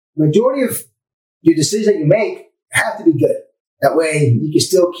majority of your decisions that you make have to be good. That way you can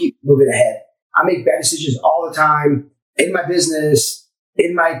still keep moving ahead. I make bad decisions all the time in my business,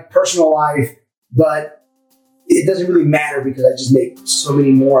 in my personal life, but it doesn't really matter because I just make so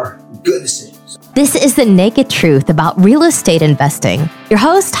many more good decisions. This is the naked truth about real estate investing. Your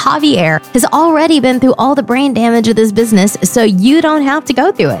host, Javier, has already been through all the brain damage of this business, so you don't have to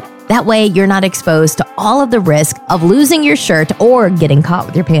go through it. That way, you're not exposed to all of the risk of losing your shirt or getting caught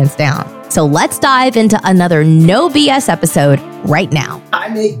with your pants down. So let's dive into another no BS episode right now. I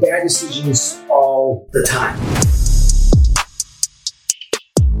make bad decisions all the time.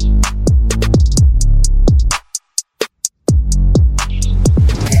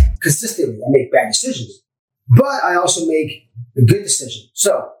 Consistently, I make bad decisions, but I also make a good decision.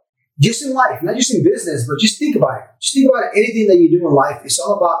 So just in life, not just in business, but just think about it. Just think about anything that you do in life. It's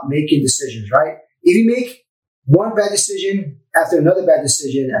all about making decisions, right? If you make one bad decision after another bad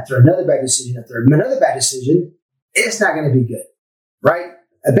decision, after another bad decision, after another bad decision, it's not going to be good, right?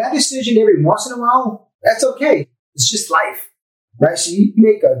 A bad decision every once in a while, that's okay. It's just life, right? So you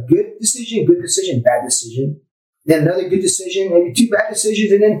make a good decision, bad decision, then another good decision, maybe two bad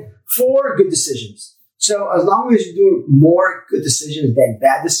decisions, and then 4 good decisions. So as long as you do more good decisions than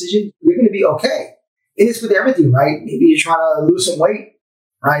bad decisions, you're going to be okay. And it's with everything, right? Maybe you're trying to lose some weight,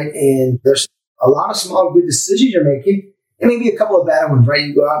 right? And there's a lot of small good decisions you're making, and maybe a couple of bad ones, right?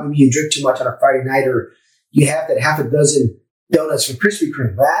 You go out, maybe you drink too much on a Friday night, or you have that half a dozen donuts from Krispy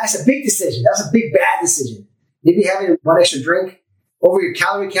Kreme. Well, that's a big decision. That's a big bad decision. Maybe having one extra drink over your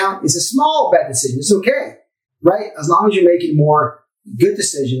calorie count is a small bad decision. It's okay, right? As long as you're making more good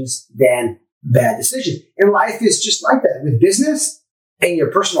decisions than bad decisions. And life is just like that. With business and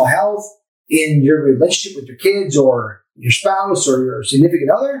your personal health, in your relationship with your kids or your spouse or your significant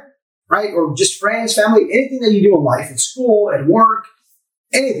other, right? Or just friends, family, anything that you do in life, at school, at work,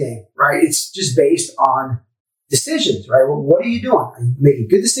 anything, right? It's just based on decisions, right? Well, what are you doing? Are you making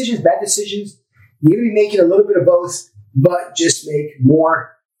good decisions, bad decisions? You're going to be making a little bit of both, but just make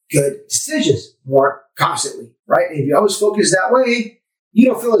more good decisions more constantly, right? And if you always focus that way, you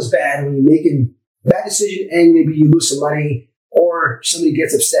don't feel as bad when you're making a bad decision and maybe you lose some money or somebody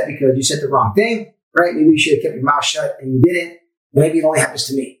gets upset because you said the wrong thing, right? Maybe you should have kept your mouth shut and you didn't. Maybe it only happens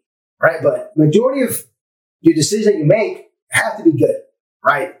to me, right? But majority of your decisions that you make have to be good,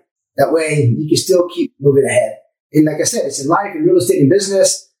 right? That way you can still keep moving ahead. And like I said, it's in life, in real estate, in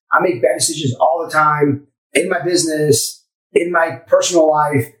business. I make bad decisions all the time in my business, in my personal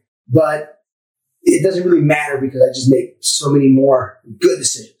life, but it doesn't really matter because I just make so many more good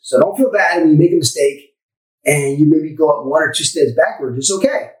decisions. So don't feel bad when you make a mistake and you maybe go up 1 or 2 steps backwards. It's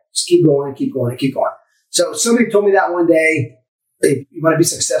okay. Just keep going and keep going and keep going. So somebody told me that one day, if you want to be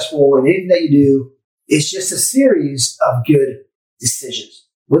successful in anything that you do, it's just a series of good decisions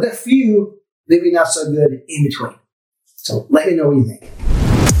with a few maybe not so good in between. So let me know what you think.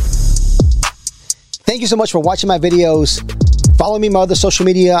 Thank you so much for watching my videos. Follow me on my other social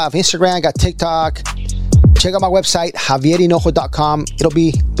media. I have Instagram, I got TikTok. Check out my website, javierhinojo.com. It'll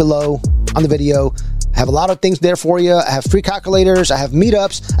be below on the video. I have a lot of things there for you. I have free calculators. I have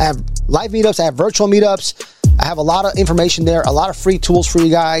meetups. I have live meetups. I have virtual meetups. I have a lot of information there, a lot of free tools for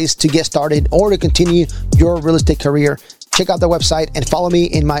you guys to get started or to continue your real estate career. Check out the website and follow me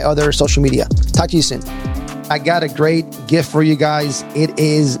in my other social media. Talk to you soon. I got a great gift for you guys. It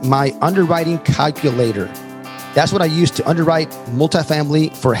is my underwriting calculator. That's what I use to underwrite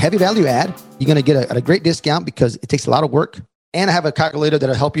multifamily for a heavy value add. You're going to get a great discount because it takes a lot of work. And I have a calculator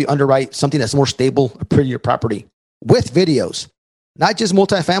that'll help you underwrite something that's more stable, a prettier property with videos. Not just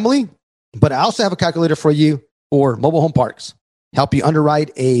multifamily, but I also have a calculator for you for mobile home parks. Help you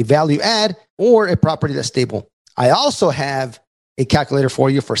underwrite a value add or a property that's stable. I also have a calculator for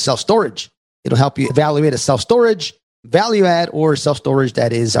you for self-storage. It'll help you evaluate a self-storage, value add, or self-storage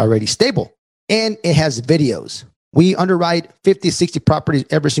that is already stable. And it has videos. We underwrite 50, 60 properties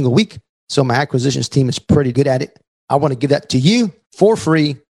every single week. So my acquisitions team is pretty good at it. I want to give that to you for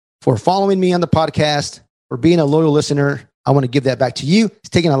free for following me on the podcast, for being a loyal listener. I want to give that back to you. It's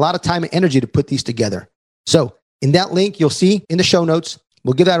taking a lot of time and energy to put these together. So in that link, you'll see in the show notes,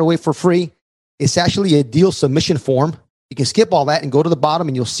 we'll give that away for free. It's actually a deal submission form. You can skip all that and go to the bottom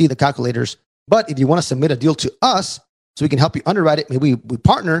and you'll see the calculators. But if you want to submit a deal to us so we can help you underwrite it, maybe we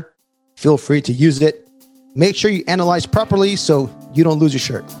partner, feel free to use it. Make sure you analyze properly so you don't lose your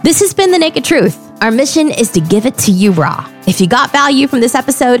shirt. This has been The Naked Truth. Our mission is to give it to you raw. If you got value from this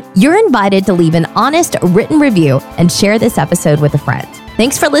episode, you're invited to leave an honest written review and share this episode with a friend.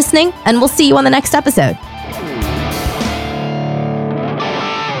 Thanks for listening, and we'll see you on the next episode.